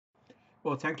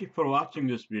Well, thank you for watching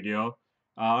this video.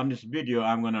 On this video,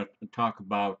 I'm going to talk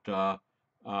about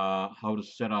how to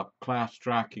set up class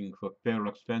tracking for payroll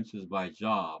expenses by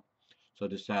job. So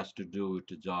this has to do with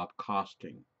the job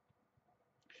costing.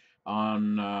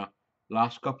 On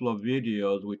last couple of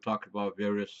videos, we talked about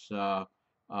various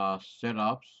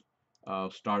setups.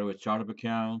 Started with chart of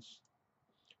accounts,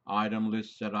 item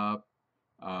list setup,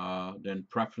 then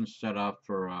preference setup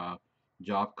for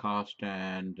job cost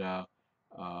and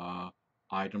uh,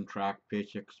 item track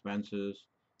paycheck expenses,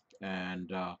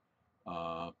 and uh,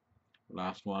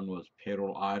 last one was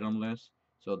payroll item list.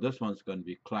 So this one's going to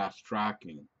be class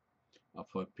tracking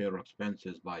for payroll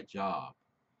expenses by job.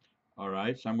 All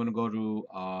right, so I'm going to go to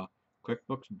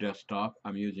QuickBooks Desktop.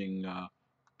 I'm using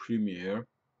Premiere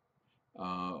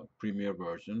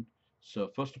version. So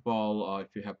first of all, if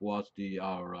you have watched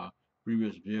our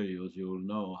previous videos, you will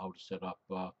know how to set up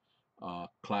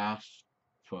class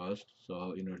first.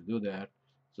 So in order to do that,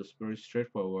 so it's very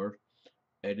straightforward.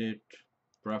 Edit,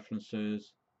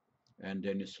 preferences, and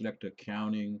then you select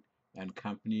accounting and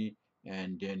company,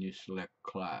 and then you select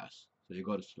class. So you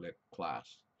got to select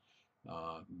class,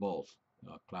 both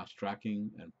class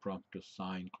tracking and prompt to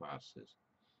assign classes.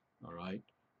 All right.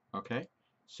 Okay.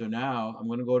 So now I'm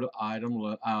going to go to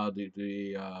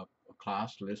the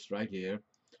class list right here.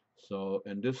 So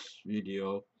in this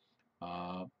video,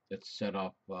 it's set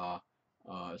up.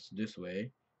 It's this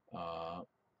way. Uh,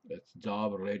 it's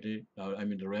job related. I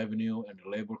mean the revenue and the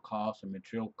labor costs and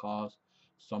material costs,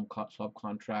 some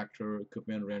subcontractor,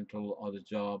 equipment rental, other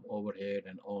job overhead,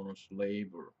 and owner's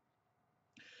labor.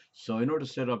 So in order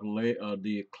to set up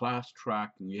the class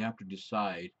tracking, you have to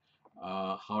decide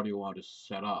how do you want to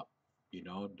set up. Do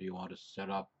you want to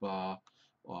set up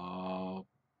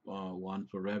one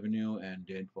for revenue and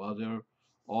then for other,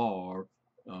 or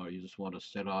you just want to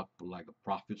set up like a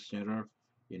profit center.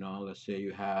 Let's say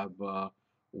you have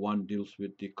one deals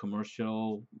with the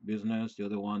commercial business, the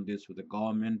other one deals with the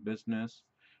government business.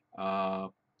 Uh,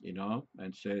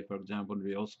 and say for example, in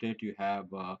real estate you have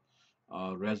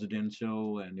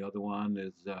residential, and the other one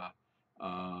is the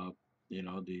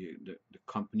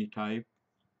company type.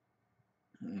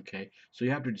 Okay, so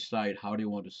you have to decide how do you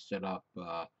want to set up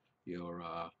your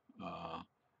uh, uh,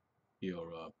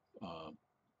 your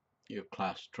your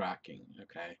class tracking.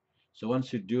 Okay, so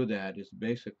once you do that, it's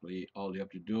basically all you have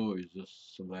to do is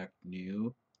just select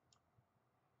new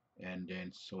and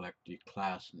then select the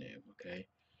class name. Okay,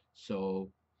 so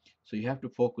you have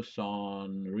to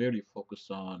really focus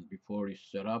on before you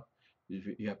set up.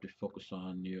 You have to focus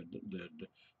on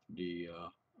the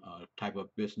type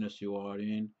of business you are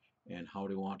in and how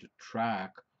do you want to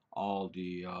track all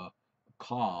the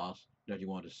costs that you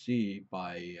want to see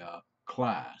by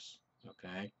class.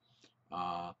 Okay,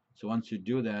 so once you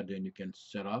do that, then you can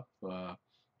set up.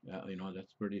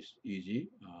 That's pretty easy.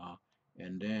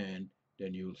 And then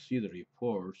you'll see the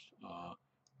reports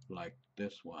like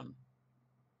this one.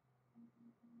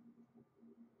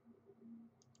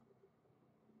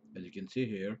 As you can see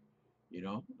here, you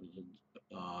know,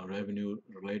 revenue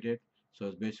related. So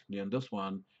it's basically on this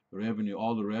one, revenue,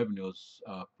 all the revenues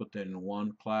put in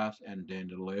one class, and then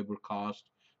the labor cost,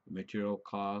 material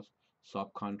cost,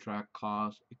 subcontract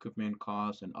cost, equipment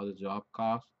cost, and other job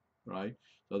costs, right?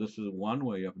 So this is one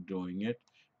way of doing it.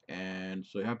 And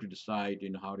so you have to decide,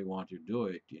 how do you want to do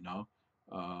it.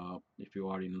 If you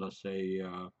are in, let's say,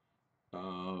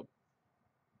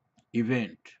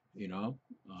 event, you know.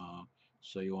 Uh,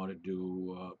 so you want to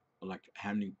do like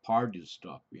handling party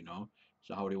stuff.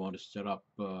 So how do you want to set up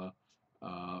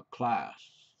class?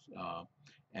 Uh,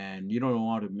 and you don't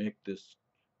want to make this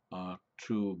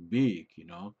too big.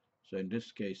 So in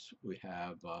this case, we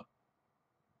have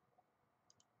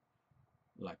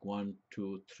like 1,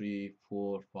 2, 3,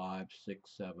 4, 5,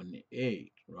 6, 7,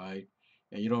 8, right?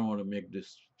 And you don't want to make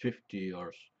this 50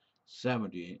 or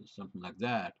 70, something like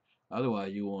that.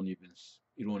 Otherwise, you won't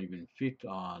even fit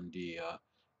on the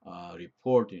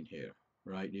report in here,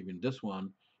 right? Even this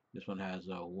one has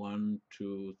 1,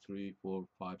 2, 3, 4,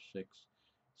 5, 6,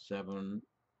 7,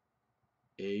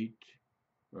 8,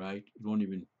 right? It won't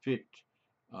even fit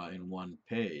in one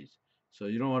page. So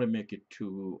you don't want to make it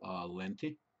too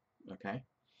lengthy, okay?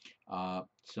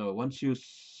 So once you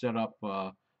set up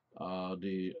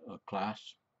the class,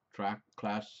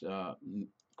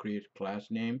 create class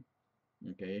name,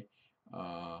 okay,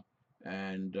 uh,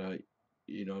 and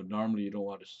normally you don't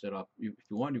want to set up. If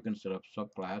you want, you can set up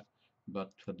subclass,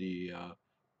 but for the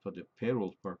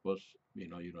payroll purpose,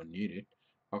 you don't need it.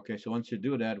 Okay, so once you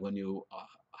do that, when you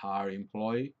hire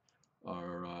employee,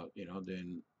 or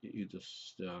then you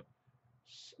just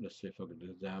let's say for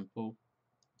example,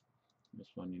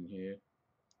 this one in here.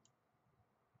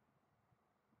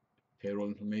 payroll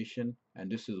information, and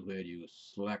this is where you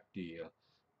select the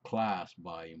class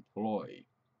by employee.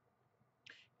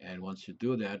 And once you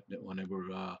do that,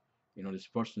 whenever this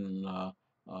person uh,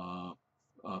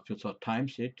 fills out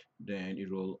timesheet, then it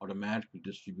will automatically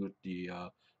distribute the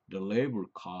labor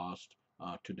cost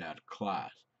to that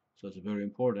class. So it's very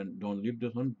important. Don't leave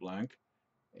this one blank,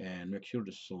 and make sure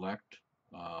to select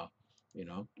uh,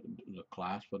 the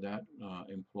class for that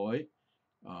employee,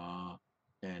 uh,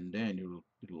 and then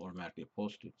it'll automatically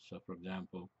post it. So for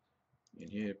example, in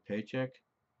here, paycheck,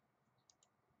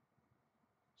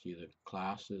 see the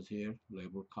classes here,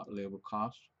 labor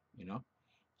cost, you know.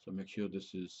 So make sure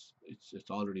this is it's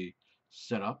already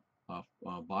set up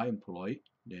by employee.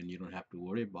 Then you don't have to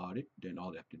worry about it. Then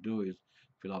all you have to do is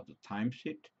fill out the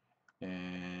timesheet,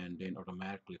 and then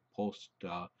automatically post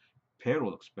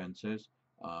payroll expenses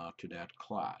to that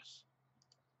class.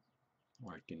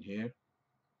 Right in here,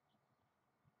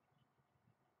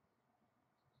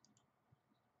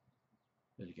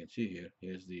 as you can see here,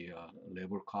 here's the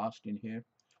labor cost in here,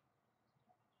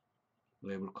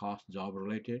 labor cost job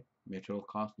related, material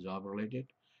cost job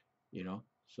related,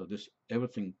 so this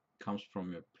everything comes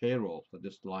from your payroll for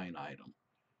this line item.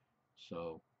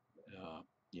 So uh,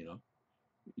 you know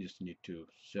you just need to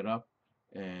set up,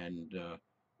 and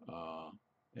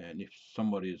and if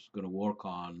somebody is going to work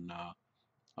on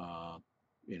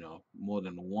more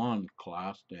than one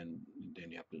class, then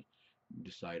you have to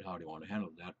decide how do you want to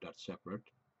handle that. That's a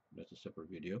separate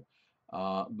video.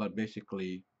 But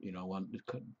basically, one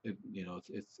it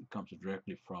comes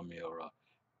directly from your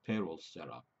payroll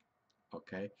setup.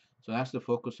 Okay, so that's the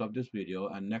focus of this video,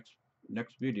 and next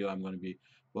video I'm going to be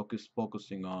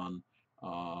focusing on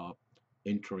uh,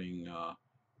 entering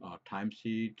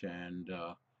timesheet, and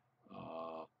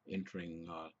entering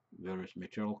various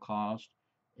material costs,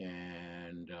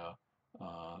 and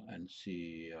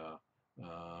see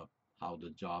how the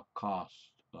job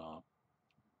cost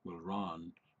will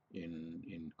run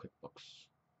in QuickBooks.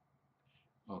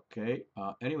 Okay.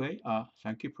 Anyway,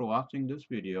 thank you for watching this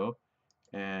video,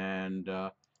 and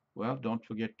well, don't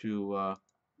forget to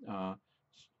uh,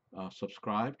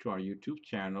 subscribe to our YouTube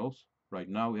channels. Right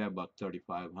now we have about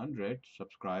 3,500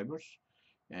 subscribers,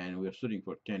 and we're shooting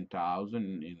for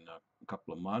 10,000 in a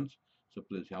couple of months. So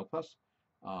please help us.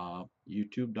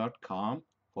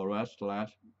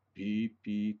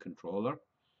 YouTube.com/BP controller.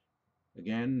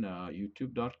 Again,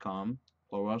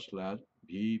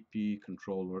 YouTube.com/BP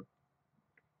controller.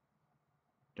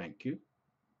 Thank you.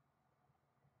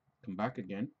 Come back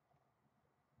again.